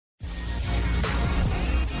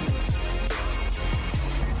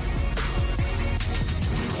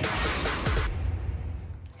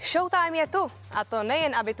Showtime je tu. A to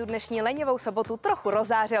nejen, aby tu dnešní lenivou sobotu trochu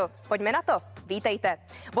rozářil. Pojďme na to. Vítejte.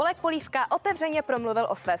 Bolek Polívka otevřeně promluvil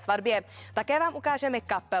o své svatbě. Také vám ukážeme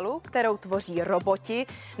kapelu, kterou tvoří roboti.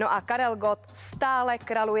 No a Karel Gott stále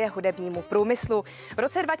kraluje hudebnímu průmyslu. V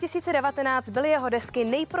roce 2019 byly jeho desky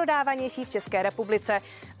nejprodávanější v České republice.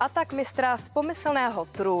 A tak mistra z pomyslného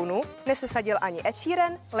trůnu nesesadil ani Ed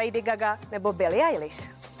Sheeran, Lady Gaga nebo Billie Eilish.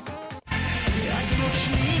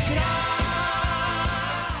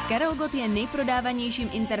 Karel Gott je nejprodávanějším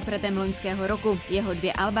interpretem loňského roku. Jeho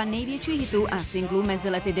 2 alba největších hitů a singlů mezi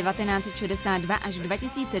lety 1962 až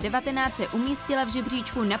 2019 se umístila v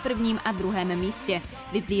žebříčku na 1. a 2. místě.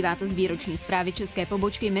 Vyplývá to z výroční zprávy české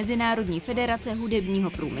pobočky Mezinárodní federace hudebního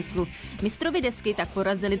průmyslu. Mistrovi desky tak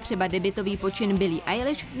porazili třeba debutový počin Billie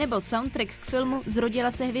Eilish nebo soundtrack k filmu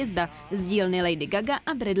Zrodila se hvězda z dílny Lady Gaga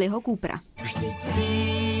a Bradleyho Coopera. Vždyť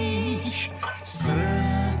víš,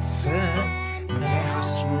 srdce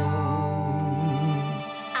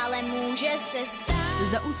ale může se stát.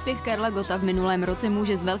 Za úspěch Karla Gotta v minulém roce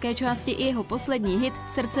může z velké části i jeho poslední hit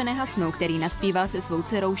Srdce nehasnou, který naspíval se svou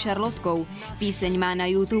dcerou Charlotkou. Píseň má na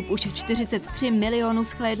YouTube už 43 milionů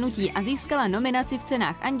shlédnutí a získala nominaci v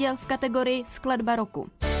cenách Anděl v kategorii Skladba roku.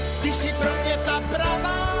 Ty jsi pro mě ta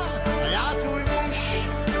pravá, já tvůj muž,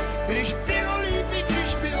 když pivo líbí,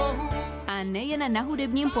 když pivo hůř. A nejen na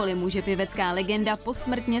hudebním poli může pěvecká legenda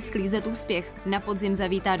posmrtně sklízet úspěch. Na podzim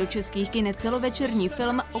zavítá do českých kin celovečerní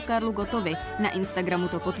film o Karlu Gottovi. Na Instagramu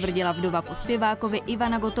to potvrdila vdova po zpěvákovi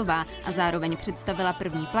Ivana Gottová a zároveň představila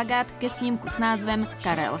první plakát ke snímku s názvem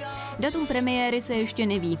Karel. Datum premiéry se ještě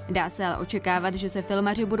neví, dá se ale očekávat, že se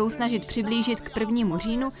filmaři budou snažit přiblížit k 1.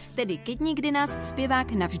 říjnu, tedy ke dni, kdy nás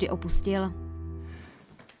zpěvák navždy opustil.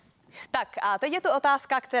 Tak a teď je tu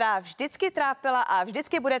otázka, která vždycky trápila a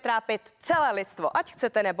vždycky bude trápit celé lidstvo, ať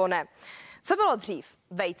chcete nebo ne. Co bylo dřív,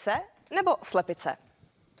 vejce nebo slepice?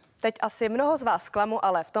 Teď asi mnoho z vás zklamu,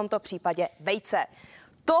 ale v tomto případě vejce.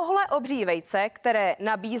 Tohle obří vejce, které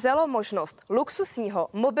nabízelo možnost luxusního,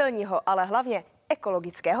 mobilního, ale hlavně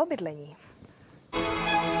ekologického bydlení.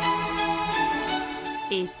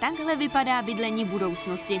 I takhle vypadá bydlení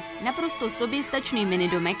budoucnosti. Naprosto soběstačný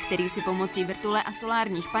minidomek, který si pomocí vrtule a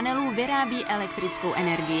solárních panelů vyrábí elektrickou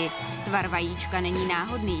energii. Tvar vajíčka není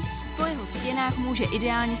náhodný. Po jeho stěnách může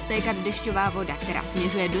ideálně stékat dešťová voda, která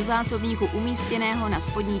směřuje do zásobníku umístěného na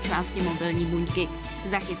spodní části mobilní buňky.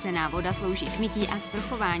 Zachycená voda slouží k mytí a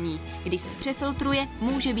sprchování. Když se přefiltruje,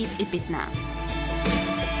 může být i pitná.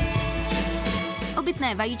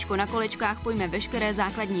 Obytné vajíčko na kolečkách pojme veškeré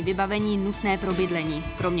základní vybavení nutné pro bydlení.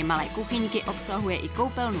 Kromě malé kuchyňky obsahuje i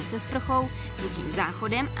koupelnu se sprchou, suchým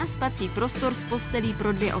záchodem a spací prostor s postelí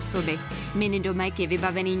pro 2 osoby. Minidomek je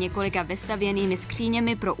vybavený několika vestavěnými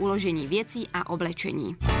skříněmi pro uložení věcí a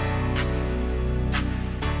oblečení.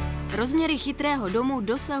 Rozměry chytrého domu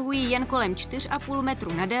dosahují jen kolem 4,5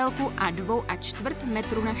 metru na délku a 2,25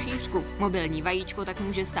 metru na šířku. Mobilní vajíčko tak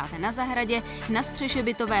může stát na zahradě, na střeše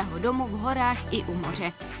bytového domu, v horách i u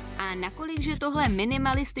moře. A nakolikže tohle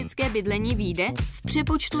minimalistické bydlení vyjde? V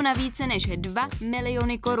přepočtu na více než 2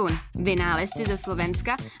 miliony korun. Vynálezci ze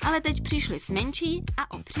Slovenska ale teď přišli s menší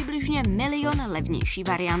a o přibližně 1 milion levnější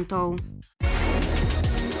variantou.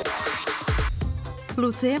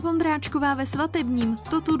 Lucie Vondráčková ve svatebním,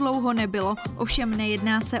 to tu dlouho nebylo. Ovšem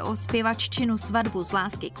nejedná se o zpěvaččinu Svatbu z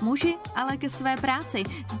lásky k muži, ale ke své práci.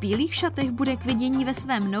 V bílých šatech bude k vidění ve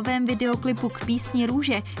svém novém videoklipu k písni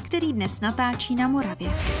Růže, který dnes natáčí na Moravě.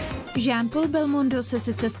 Jean-Paul Belmondo se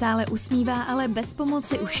sice stále usmívá, ale bez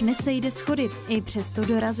pomoci už nesejde schody. I přesto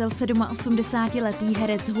dorazil 87letý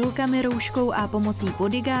herec s hůlkami, rouškou a pomocí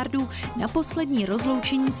bodyguardů na poslední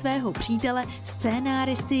rozloučení svého přítele,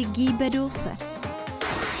 scénáristy Guy Bedose.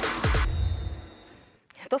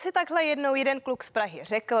 To si takhle jednou jeden kluk z Prahy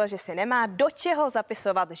řekl, že si nemá do čeho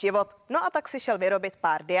zapisovat život. No a tak si šel vyrobit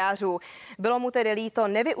pár diářů. Bylo mu tedy líto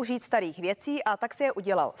nevyužít starých věcí a tak si je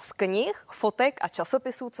udělal z knih, fotek a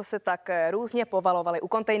časopisů, co se tak různě povalovaly u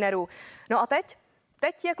kontejnerů. No a teď?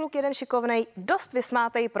 Teď je kluk jeden šikovnej, dost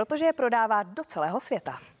vysmátej, protože je prodává do celého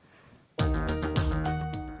světa.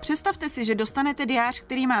 Představte si, že dostanete diář,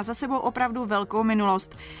 který má za sebou opravdu velkou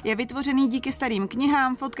minulost. Je vytvořený díky starým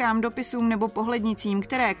knihám, fotkám, dopisům nebo pohlednicím,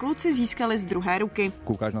 které kluci získali z druhé ruky.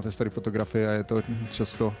 Koukáš na ty staré fotografie a je to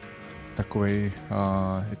často takový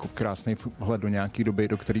jako krásný vhled do nějaké doby,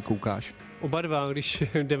 do které koukáš. Oba dva, když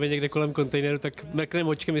jdeme někde kolem kontejneru, tak mrkneme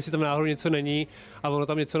očkem, jestli tam náhodou něco není a ono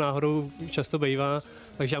tam něco náhodou často bývá.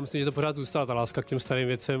 Takže já myslím, že to pořád zůstala ta láska k těm starým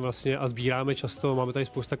věcem vlastně a sbíráme často. Máme tady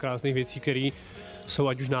spousta krásných věcí, které jsou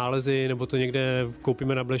ať už nálezy, nebo to někde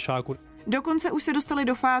koupíme na blešáku. Dokonce už se dostali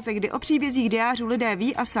do fáze, kdy o příbězích diářů lidé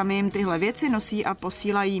ví a sami jim tyhle věci nosí a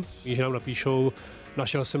posílají. Že nám napíšou,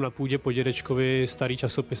 našel jsem na půdě po dědečkovi starý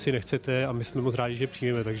časopisy, nechcete, a my jsme moc rádi, že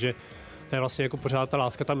přijmeme, takže to je vlastně jako pořád ta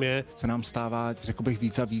láska tam je. Se nám stává, řekl bych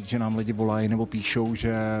víc a víc, že nám lidi volají nebo píšou,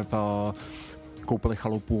 že koupili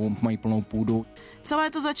chalupu, mají plnou půdu. Celé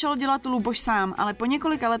to začal dělat Luboš sám, ale po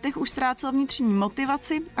několika letech už ztrácel vnitřní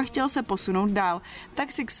motivaci a chtěl se posunout dál.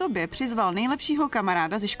 Tak si k sobě přizval nejlepšího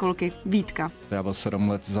kamaráda ze školky, Vítka. Já byl 7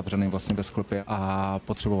 let zavřený vlastně ve sklepě a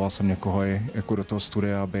potřeboval jsem někoho jako do toho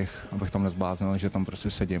studia, abych tam nezbláznil, že tam prostě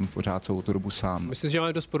sedím pořád celou tu dobu sám. Myslím, že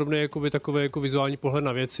máme dost podobný takový jako vizuální pohled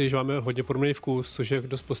na věci, že máme hodně podobný vkus, což je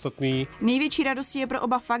dost podstatný. Největší radostí je pro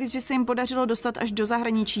oba fakt, že se jim podařilo dostat až do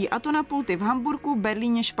zahraničí, a to na pulty v Hamburku,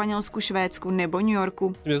 Berlíně, Španělsku, Švédsku nebo New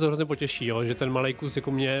Yorku. Mě to hrozně potěší, jo, že ten malý kus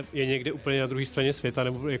jako mě je někde úplně na druhé straně světa,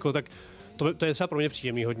 nebo jako tak to je třeba pro mě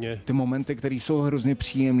příjemný hodně. Ty momenty, které jsou hrozně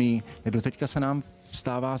příjemný, doteďka se nám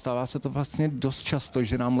stává se to vlastně dost často,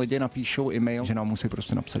 že nám lidé napíšou e-mail, že nám musí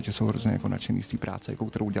prostě napsat, že jsou hrozně jako nadšený z té práce, jako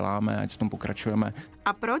kterou děláme, ať s tom pokračujeme.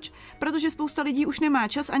 A proč? Protože spousta lidí už nemá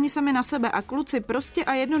čas ani sami na sebe a kluci prostě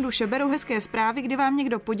a jednoduše berou hezké zprávy, kdy vám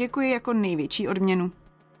někdo poděkuje jako největší odměnu.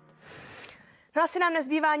 No asi nám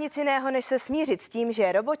nezbývá nic jiného, než se smířit s tím,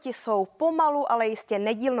 že roboti jsou pomalu, ale jistě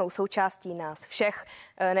nedílnou součástí nás všech.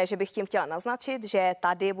 Ne, že bych tím chtěla naznačit, že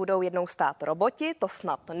tady budou jednou stát roboti, to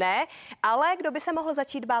snad ne, ale kdo by se mohl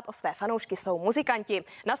začít bát o své fanoušky, jsou muzikanti.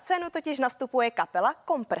 Na scénu totiž nastupuje kapela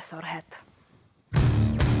Kompresorhead.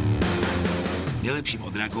 Nejlepším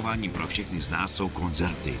odreagováním pro všechny z nás jsou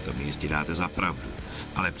koncerty, to mi jistě dáte za pravdu.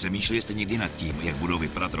 Ale přemýšleli jste někdy nad tím, jak budou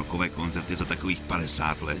vypadat rockové koncerty za takových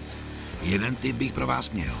 50 let? Jeden tip bych pro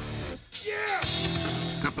vás měl.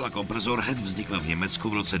 Kapela Kompresorhead vznikla v Německu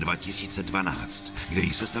v roce 2012, kde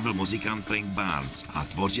ji sestavil muzikant Frank Barnes a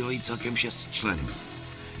tvořilo jí celkem 6 členů.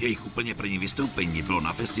 Jejich úplně první vystoupení bylo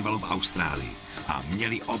na festivalu v Austrálii a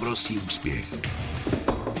měli obrovský úspěch.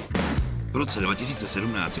 V roce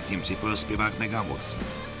 2017 se k ním připojil zpěvák Megawatts,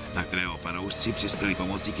 na kterého fanoušci přispěli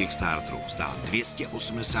pomocí Kickstarteru. Stál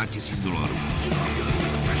 $280,000.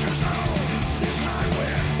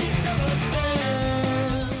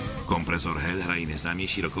 Kompresorhead hrají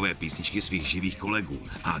nejznámější rockové písničky svých živých kolegů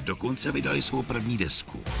a dokonce vydali svou první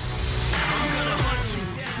desku.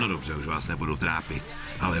 No dobře, už vás nebudu trápit,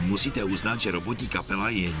 ale musíte uznat, že robotí kapela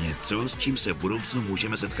je něco, s čím se v budoucnu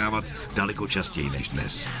můžeme setkávat daleko častěji než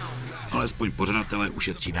dnes. Alespoň pořadatelé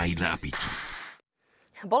ušetří na jídle a pití.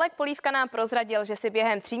 Bolek Polívka nám prozradil, že si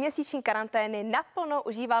během 3měsíční karantény naplno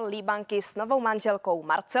užíval líbanky s novou manželkou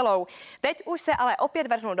Marcelou. Teď už se ale opět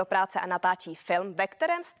vrhnul do práce a natáčí film, ve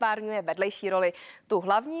kterém stvárňuje vedlejší roli. Tu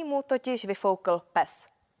hlavní mu totiž vyfoukl pes.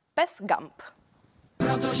 Pes Gump.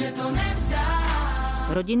 Protože to nevzdá.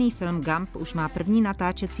 Rodinný film Gump už má první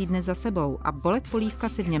natáčecí dny za sebou a Bolek Polívka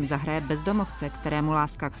si v něm zahraje bezdomovce, kterému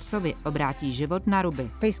láska k psovi obrátí život na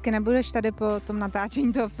ruby. Pejsky, nebudeš tady po tom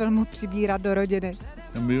natáčení toho filmu přibírat do rodiny?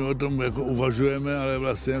 My o tom jako uvažujeme, ale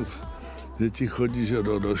vlastně děti chodí že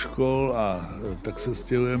do škol a tak se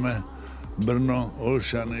stěhujeme Brno,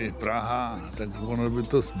 Olšany, Praha, tak ono by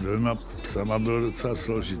to s 2 psama bylo docela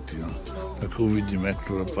složitý. No. Tak uvidíme, jak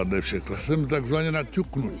to dopadne všechno. Jsem takzvaně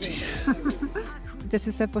naťuknutý. Ty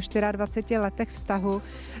jsi se po 24 letech vztahu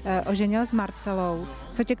oženil s Marcelou.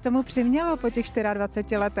 Co tě k tomu přimělo po těch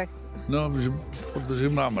 24 letech? No, protože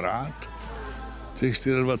mám rád. Těch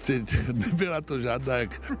 24 nebyla to žádná,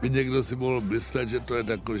 jak by někdo si mohl myslet, že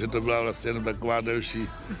to byla vlastně jenom taková delší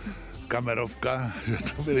kamerovka, že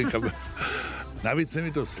to byly Navíc se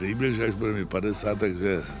mi to slíbil, že až bude mi 50,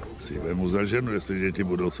 takže si vemu za ženu, jestli děti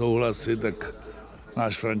budou souhlasit, tak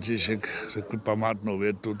náš František řekl památnou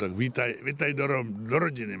větu, tak vítaj do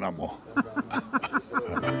rodiny, mamo.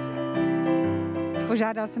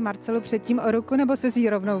 Požádal jsi Marcelu předtím o ruku, nebo se ji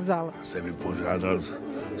rovnou vzal? Jsem mi požádal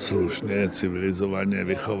slušně, civilizovaně,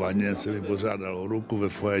 vychovaně, jsem mi požádal o ruku ve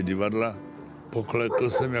foyer divadla. Poklekl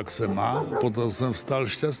jsem, jak se má, a potom jsem vstal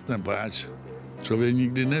šťastný, páč. Člověk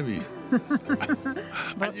nikdy neví.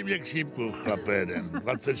 Ani mě k šípku, chlape jeden.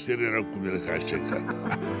 24 roku mě necháš čekat.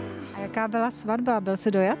 A jaká byla svatba? Byl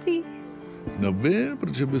jsi dojatý? No byl,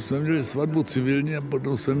 protože bychom měli svatbu civilní a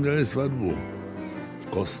potom jsme měli svatbu v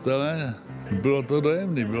kostele. Bylo to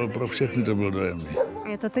dojemný, bylo pro všechny to bylo dojemný.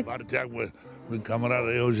 Je to teď... Marťák, můj kamarád a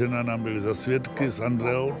jeho žena nám byli za svědky s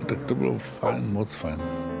Andreou, tak to bylo fajn, moc fajn.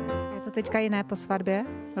 Je to teďka jiné po svatbě?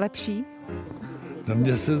 Lepší? Na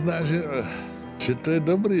mně se zdá, že to je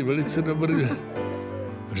dobrý, velice dobrý,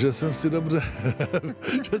 že jsem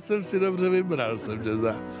si dobře vybral, se mě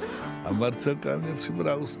zdá. A Marcelka mě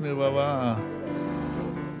připadá usměvavá a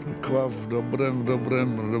taková v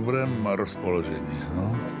dobrém rozpoložení.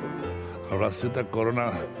 No. A vlastně ta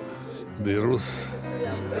koronavirus,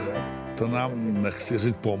 to nám, nechci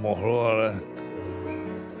říct, pomohlo, ale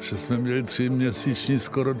že jsme měli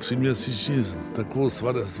skoro 3měsíční takovou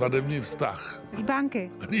svadební vztah.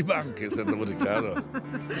 Líbánky se tomu říká, no.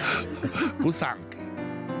 Pusánky.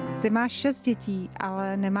 Ty máš 6 dětí,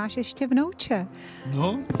 ale nemáš ještě vnouče.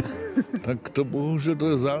 No, tak to bohužel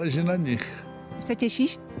to záleží na nich. Se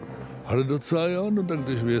těšíš? Ale docela jo, no tak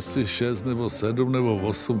když jestli 6 nebo 7 nebo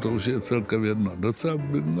 8, to už je celkem jedno. Docela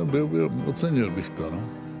ocenil bych to, no.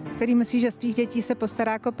 Který myslíš, že z tvých dětí se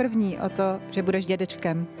postará jako první o to, že budeš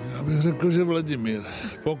dědečkem? Já bych řekl, že Vladimír,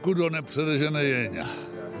 pokud ho nepředežene Jeňa.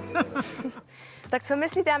 Tak co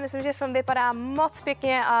myslíte? Já myslím, že film vypadá moc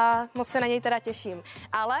pěkně a moc se na něj teda těším.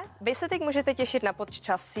 Ale vy se teď můžete těšit na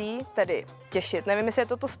počasí, tedy těšit. Nevím, jestli je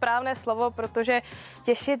to správné slovo, protože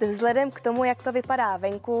těšit vzhledem k tomu, jak to vypadá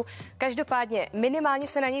venku. Každopádně minimálně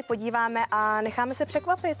se na něj podíváme a necháme se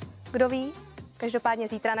překvapit. Kdo ví? Každopádně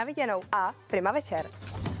zítra na viděnou a prima večer.